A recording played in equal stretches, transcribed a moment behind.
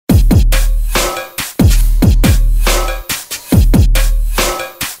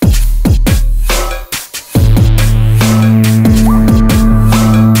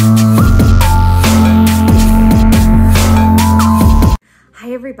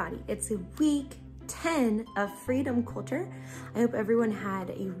everybody. It's week 10 of Freedom Culture. I hope everyone had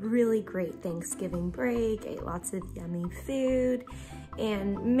a really great Thanksgiving break, ate lots of yummy food,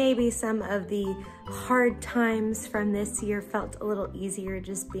 and maybe some of the hard times from this year felt a little easier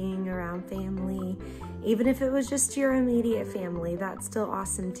just being around family. Even if it was just your immediate family, that's still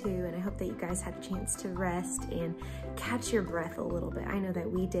awesome too. And I hope that you guys had a chance to rest and catch your breath a little bit. I know that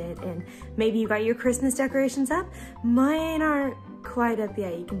we did. And maybe you got your Christmas decorations up. Mine aren't quite up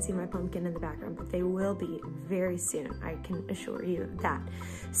yet. You can see my pumpkin in the background, but they will be very soon. I can assure you of that.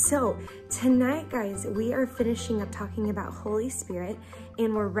 So tonight, guys, we are finishing up talking about Holy Spirit,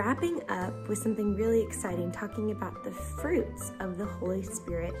 and we're wrapping up with something really exciting, talking about the fruits of the Holy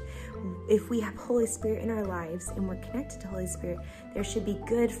Spirit. If we have Holy Spirit in our lives and we're connected to Holy Spirit, there should be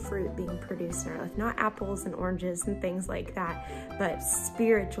good fruit being produced in our life, not apples and oranges and things like that, but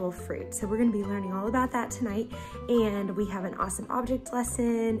spiritual fruit. So we're going to be learning all about that tonight, and we have an awesome object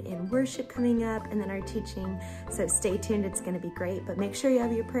lesson and worship coming up, and then our teaching. So stay tuned, it's going to be great. But make sure you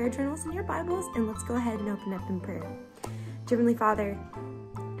have your prayer journals and your Bibles, and let's go ahead and open up in prayer. Dear Heavenly Father,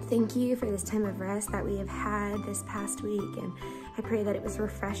 thank you for this time of rest that we have had this past week, and I pray that it was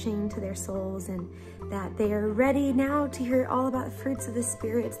refreshing to their souls and that they are ready now to hear all about the fruits of the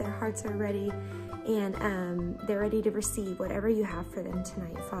Spirit. Their hearts are ready, and they're ready to receive whatever you have for them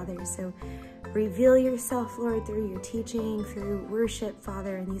tonight, Father. So reveal yourself, Lord, through your teaching, through worship,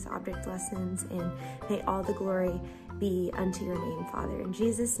 Father, in these object lessons, and may all the glory be unto your name, Father. In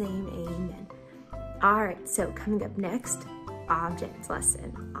Jesus' name, amen. All right, so coming up next, object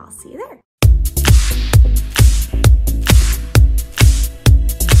lesson. I'll see you there.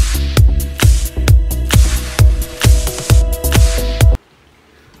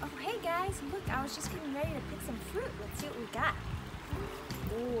 Oh, hey guys, look, I was just getting ready to pick some fruit. Let's see what we got.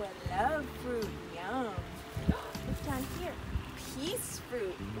 Ooh, I love fruit. Yum. What's down here? Peace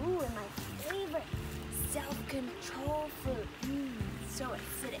fruit. Ooh, and my favorite, self-control fruit. So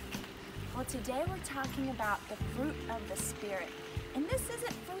acidic. Well, today we're talking about the fruit of the Spirit. And this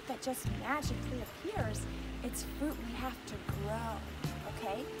isn't fruit that just magically appears. It's fruit we have to grow,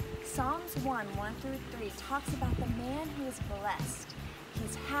 okay? Psalms 1:1-3 talks about the man who is blessed.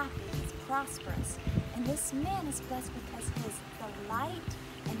 He's happy, he's prosperous. And this man is blessed because his delight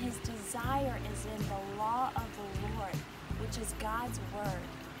and his desire is in the law of the Lord, which is God's word.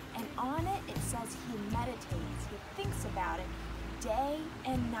 And on it, it says he meditates, he thinks about it day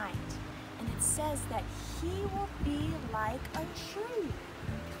and night. And it says that he will be like a tree,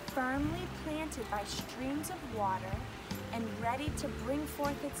 firmly planted by streams of water and ready to bring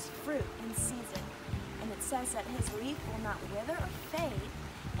forth its fruit in season. And it says that his leaf will not wither or fade,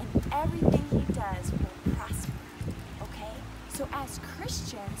 and everything he does will prosper, okay? So as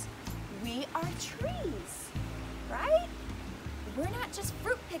Christians, we are trees, right? We're not just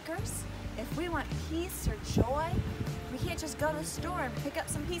fruit pickers. If we want peace or joy, we can't just go to the store and pick up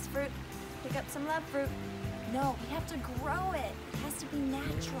some peace fruit, pick up some love fruit. No, we have to grow it. It has to be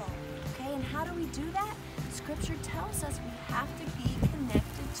natural, okay? And how do we do that? Scripture tells us we have to be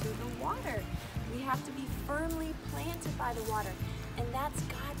connected to the water. We have to be firmly planted by the water, and that's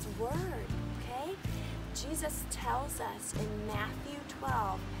God's word, okay? Jesus tells us in Matthew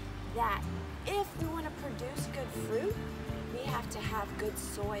 12 that if we want to produce good fruit, we have to have good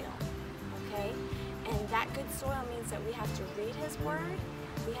soil, okay? And that good soil means that we have to read his word,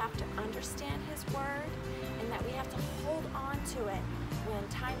 we have to understand his word, and that we have to hold on to it when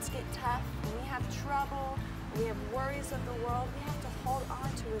times get tough, when we have trouble, we have worries of the world. We have to hold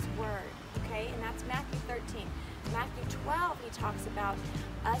on to his word, okay? And that's Matthew 13. Matthew 12, he talks about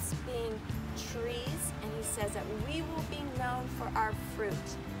us being trees, and he says that we will be known for our fruit,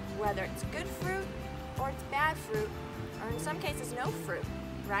 whether it's good fruit or it's bad fruit, or in some cases no fruit,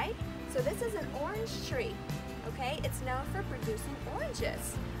 right? So this is an orange tree, okay? It's known for producing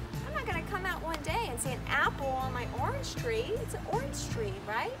oranges. I'm not gonna come out one day and see an apple on my orange tree. It's an orange tree,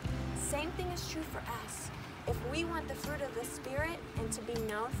 right? Same thing is true for us. If we want the fruit of the Spirit and to be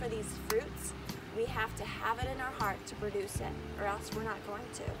known for these fruits, we have to have it in our heart to produce it, or else we're not going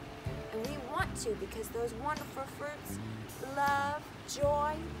to. And we want to, because those wonderful fruits, love,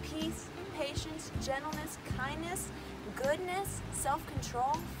 joy, peace, patience, gentleness, kindness, goodness,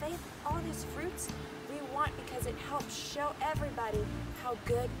 self-control, faith, all these fruits we want because it helps show everybody how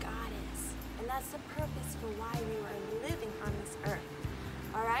good God is. And that's the purpose for why we are living on this earth.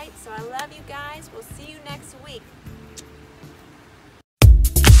 All right, so I love you guys. We'll see you next week.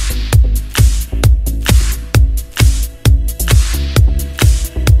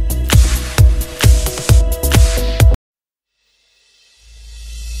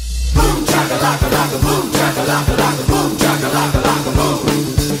 Boom, chaka, laka, laka, boom, chaka, laka, laka, boom, chaka, laka, laka,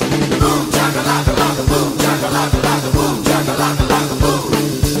 boom.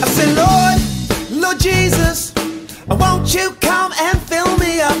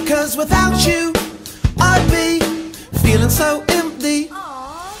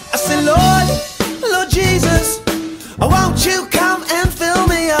 Oh, won't you come and fill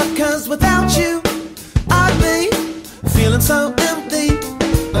me up? 'Cause without you, I'd be feeling so empty.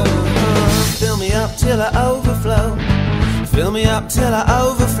 Fill me up till I overflow. Fill me up till I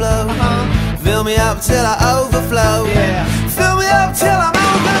overflow. Fill me up till I overflow. Yeah. Fill me up till I'm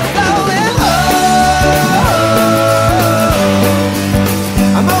overflowing. Oh,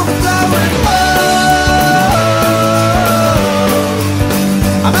 I'm overflowing. Oh,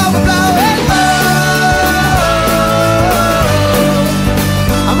 I'm overflowing. Oh,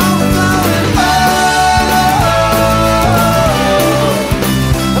 I'm overflowing. Oh,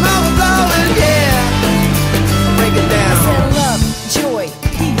 I'm overflowing. Yeah. Break it down. I said love, joy,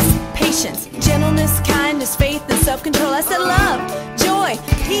 peace, patience, gentleness, kindness, faith, and self-control. I said love, joy,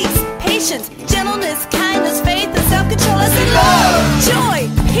 peace, patience, gentleness, kindness, faith, and self-control. I said love, joy,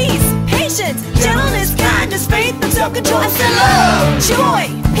 peace, patience, gentleness, kindness, faith, and self-control. I said love, joy,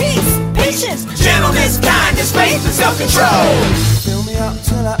 peace, patience, gentleness, kindness, faith, and self-control. Fill me up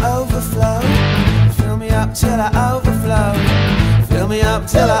till I overflow. Fill me up till I overflow. Fill me up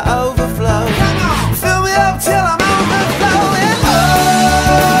till I overflow. Come on. Fill me up till I'm overflowing. Oh,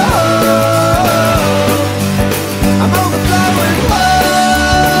 I'm overflowing. Oh,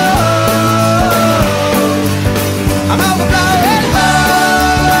 I'm overflowing. Oh,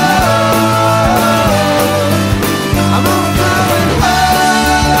 I'm overflowing.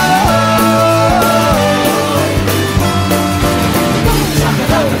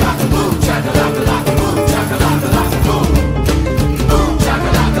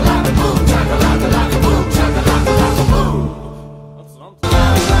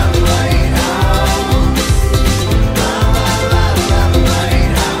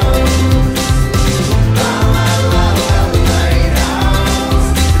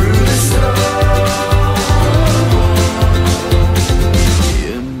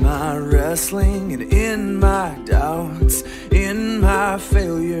 In my wrestling and in my doubts, in my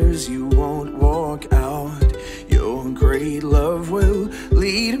failures, you won't walk out. Your great love will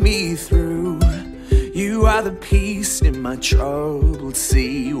lead me through. You are the peace in my troubled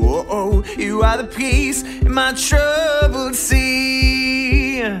sea. Whoa, you are the peace in my troubled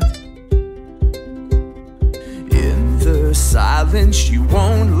sea. In the silence, you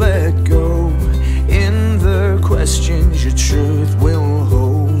won't let go. In the questions, your truth will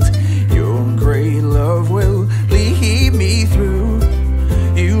hold. Your great love will lead me through.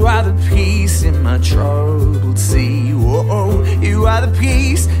 You are the peace in my troubled sea. Whoa, you are the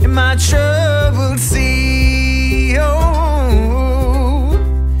peace in my troubled sea. Oh,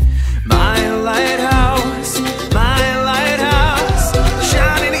 my lighthouse,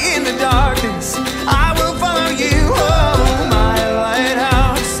 shining in the darkness, I will follow you. Oh, my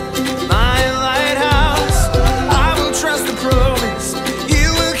lighthouse, I will trust the promise.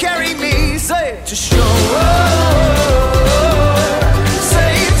 You will carry me safe to shore.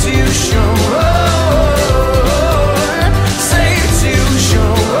 Safe to shore. Safe to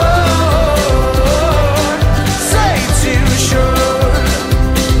shore. Safe to shore.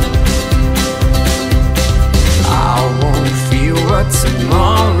 I won't fear what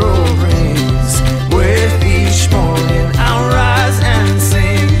tomorrow brings. With each morning I'll rise and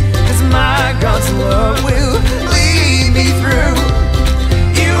sing, 'cause my God's love will lead me through.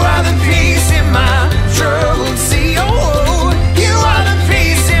 You are the peace in my troubled sea. Oh, you are the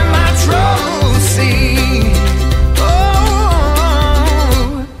peace in my troubled sea. Oh,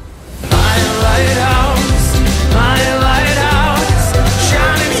 my lighthouse,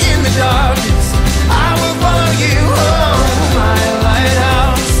 shining in the darkness, I will follow you. Oh, my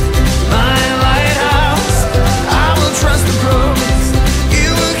lighthouse, I will trust the promise. You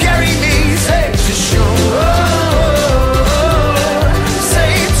will carry me safe to shore.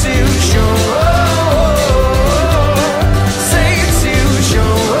 Safe to shore. Safe to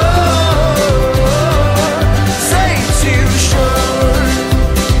shore. Safe to shore.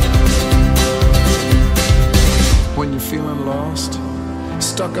 When you're feeling lost,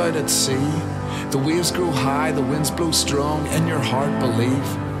 stuck out at sea, the waves grow high, the winds blow strong, in your heart believe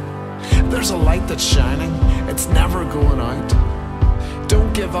there's a light that's shining, it's never going out.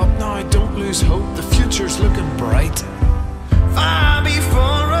 Don't give up now, don't lose hope, the future's looking bright. Far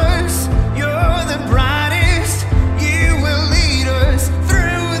before us, you're the brightest. You will lead us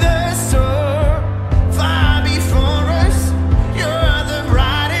through the storm. Far before us, you're the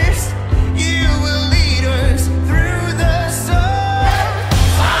brightest. You will lead us through the storm.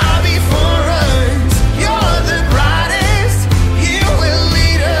 Far before us, you're the brightest. You will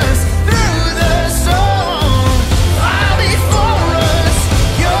lead us through the storm. Far before us,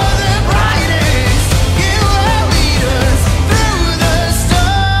 you're the brightest. You will lead us through the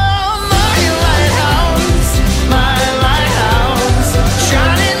storm.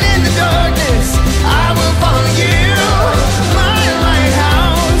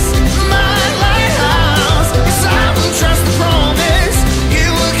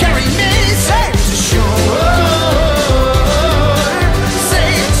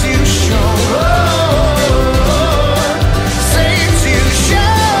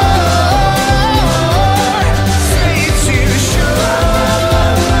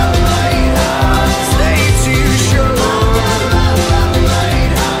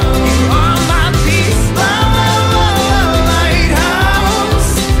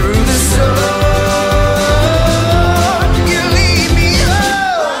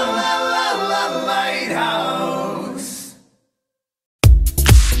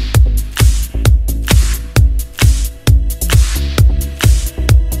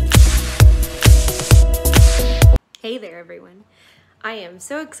 everyone. I am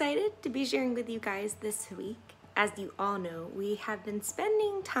so excited to be sharing with you guys this week. As you all know, we have been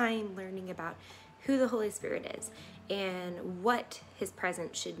spending time learning about who the Holy Spirit is and what His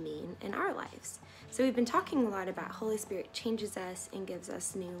presence should mean in our lives. So we've been talking a lot about Holy Spirit changes us and gives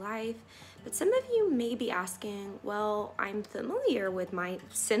us new life. But some of you may be asking, well, I'm familiar with my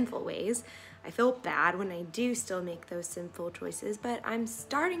sinful ways. I feel bad when I do still make those sinful choices, but I'm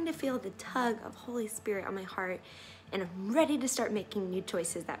starting to feel the tug of Holy Spirit on my heart, and I'm ready to start making new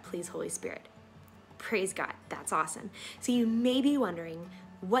choices that please Holy Spirit. Praise God, that's awesome. So you may be wondering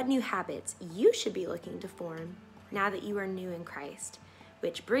what new habits you should be looking to form now that you are new in Christ,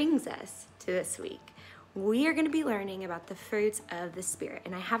 which brings us to this week. We are going to be learning about the fruits of the Spirit,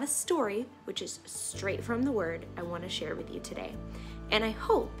 and I have a story, which is straight from the Word, I want to share with you today. And I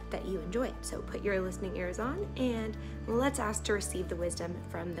hope that you enjoy it. So put your listening ears on and let's ask to receive the wisdom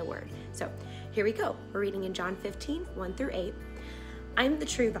from the Word. So here we go. We're reading in John 15, 1-8. I'm the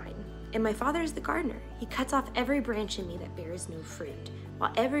true vine, and my Father is the gardener. He cuts off every branch in me that bears no fruit,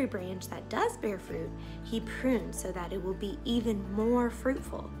 while every branch that does bear fruit, He prunes so that it will be even more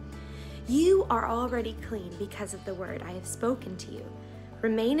fruitful. You are already clean because of the word I have spoken to you.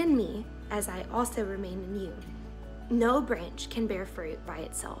 Remain in me as I also remain in you. No branch can bear fruit by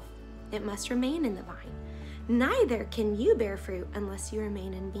itself. It must remain in the vine. Neither can you bear fruit unless you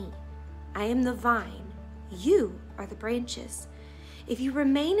remain in me. I am the vine. You are the branches. If you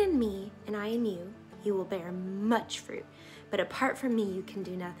remain in me and I in you, you will bear much fruit. But apart from me, you can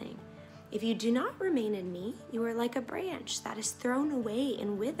do nothing. If you do not remain in me, you are like a branch that is thrown away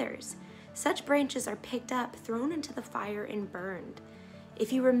and withers. Such branches are picked up, thrown into the fire, and burned.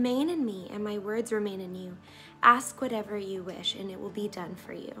 If you remain in me and my words remain in you, ask whatever you wish and it will be done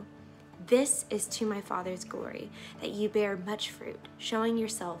for you. This is to my Father's glory, that you bear much fruit, showing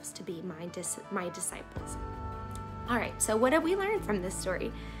yourselves to be my disciples. All right, so what have we learned from this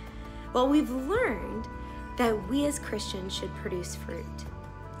story? Well, we've learned that we as Christians should produce fruit.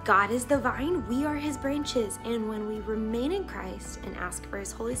 God is the vine, we are His branches, and when we remain in Christ and ask for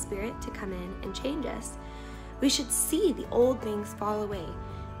His Holy Spirit to come in and change us, we should see the old things fall away,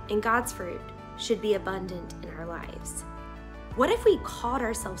 and God's fruit should be abundant in our lives. What if we called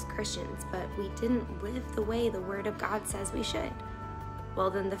ourselves Christians, but we didn't live the way the Word of God says we should? Well,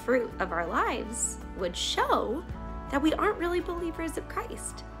 then the fruit of our lives would show that we aren't really believers of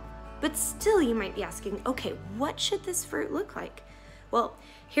Christ. But still, you might be asking, okay, what should this fruit look like? Well,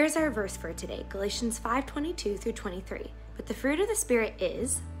 here's our verse for today, Galatians 5:22-23. But the fruit of the Spirit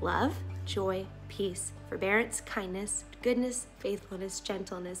is love, joy, peace, forbearance, kindness, goodness, faithfulness,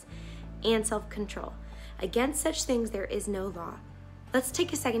 gentleness, and self-control. Against such things there is no law. Let's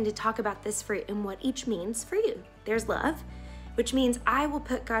take a second to talk about this fruit and what each means for you. There's love, which means I will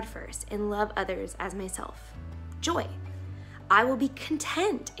put God first and love others as myself. Joy. I will be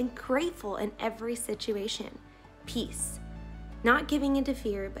content and grateful in every situation. Peace. Not giving into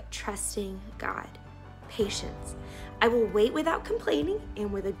fear, but trusting God. Patience. I will wait without complaining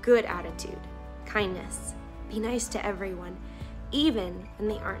and with a good attitude. Kindness. Be nice to everyone, even when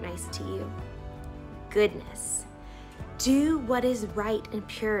they aren't nice to you. Goodness. Do what is right and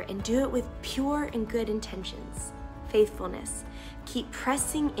pure, and do it with pure and good intentions. Faithfulness. Keep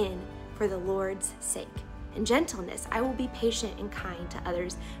pressing in for the Lord's sake. And gentleness. I will be patient and kind to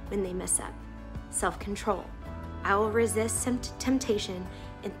others when they mess up. Self-control. I will resist temptation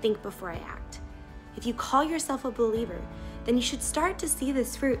and think before I act. If you call yourself a believer, then you should start to see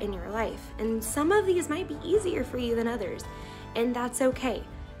this fruit in your life. And some of these might be easier for you than others, and that's okay.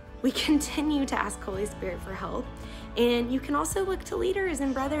 We continue to ask Holy Spirit for help, and you can also look to leaders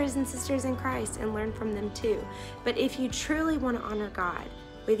and brothers and sisters in Christ and learn from them too. But if you truly want to honor God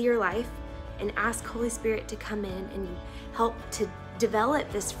with your life and ask Holy Spirit to come in and help to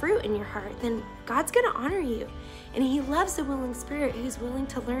develop this fruit in your heart, then God's going to honor you. And He loves a willing spirit who's willing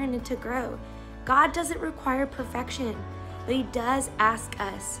to learn and to grow. God doesn't require perfection, but He does ask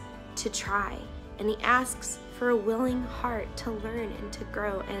us to try. And He asks for a willing heart to learn and to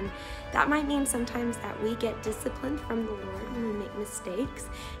grow. And that might mean sometimes that we get disciplined from the Lord when we make mistakes.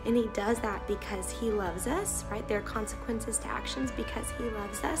 And He does that because He loves us, right? There are consequences to actions because He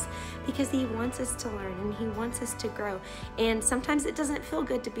loves us, because He wants us to learn and He wants us to grow. And sometimes it doesn't feel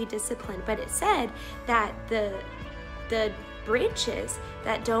good to be disciplined, but it said that the branches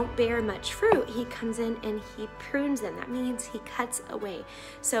that don't bear much fruit, He comes in and He prunes them. That means He cuts away.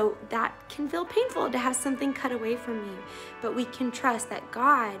 So that can feel painful to have something cut away from you, but we can trust that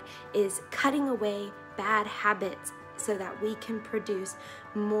God is cutting away bad habits so that we can produce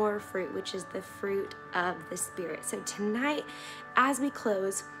more fruit, which is the fruit of the Spirit. So tonight, as we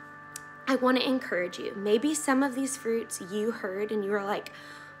close, I want to encourage you. Maybe some of these fruits you heard and you were like,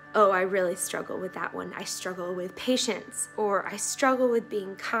 oh, I really struggle with that one. I struggle with patience, or I struggle with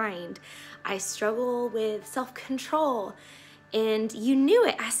being kind. I struggle with self-control. And you knew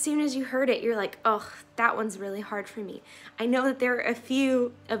it as soon as you heard it. You're like, oh, that one's really hard for me. I know that there are a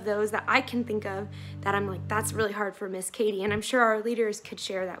few of those that I can think of that I'm like, that's really hard for Miss Katie. And I'm sure our leaders could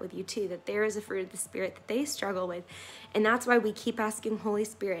share that with you too, that there is a fruit of the Spirit that they struggle with. And that's why we keep asking Holy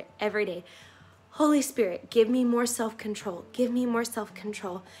Spirit every day, Holy Spirit, give me more self-control. Give me more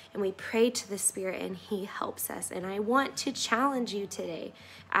self-control. And we pray to the Spirit and He helps us. And I want to challenge you today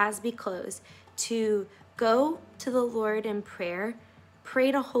as we close to go to the Lord in prayer.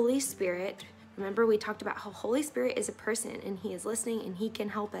 Pray to Holy Spirit. Remember, we talked about how Holy Spirit is a person and He is listening and He can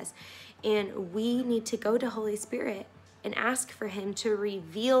help us. And we need to go to Holy Spirit and ask for Him to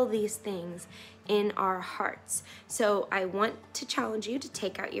reveal these things in our hearts. So I want to challenge you to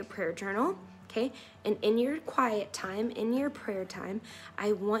take out your prayer journal. Okay, and in your quiet time, in your prayer time,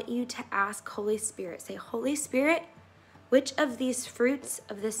 I want you to ask Holy Spirit, say, Holy Spirit, which of these fruits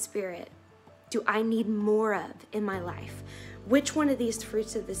of the Spirit do I need more of in my life? Which one of these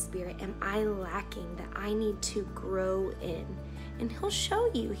fruits of the Spirit am I lacking that I need to grow in? And He'll show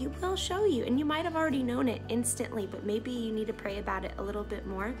you, He will show you. And you might have already known it instantly, but maybe you need to pray about it a little bit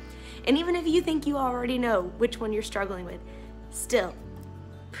more. And even if you think you already know which one you're struggling with, still,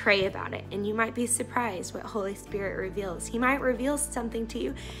 pray about it, and you might be surprised what Holy Spirit reveals. He might reveal something to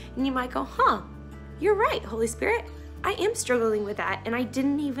you, and you might go, huh, you're right, Holy Spirit. I am struggling with that, and I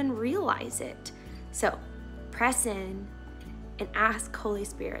didn't even realize it. So press in and ask Holy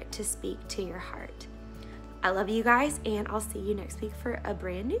Spirit to speak to your heart. I love you guys, and I'll see you next week for a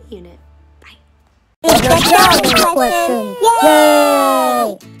brand new unit. Bye.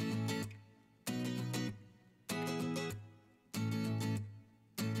 Yay!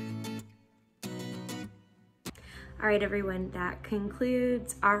 All right, everyone, that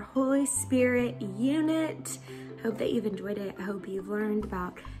concludes our Holy Spirit unit. I hope that you've enjoyed it. I hope you've learned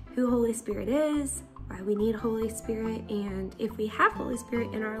about who Holy Spirit is, why we need Holy Spirit, and if we have Holy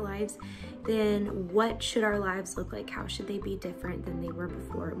Spirit in our lives, then what should our lives look like? How should they be different than they were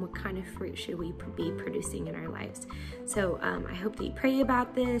before? And what kind of fruit should we be producing in our lives? So I hope that you pray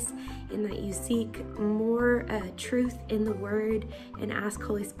about this and that you seek more truth in the Word and ask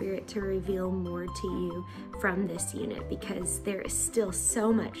Holy Spirit to reveal more to you from this unit, because there is still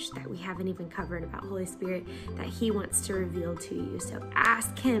so much that we haven't even covered about Holy Spirit that He wants to reveal to you. So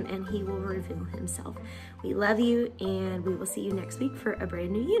ask Him and He will reveal Himself. We love you, and we will see you next week for a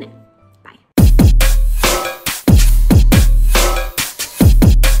brand new unit.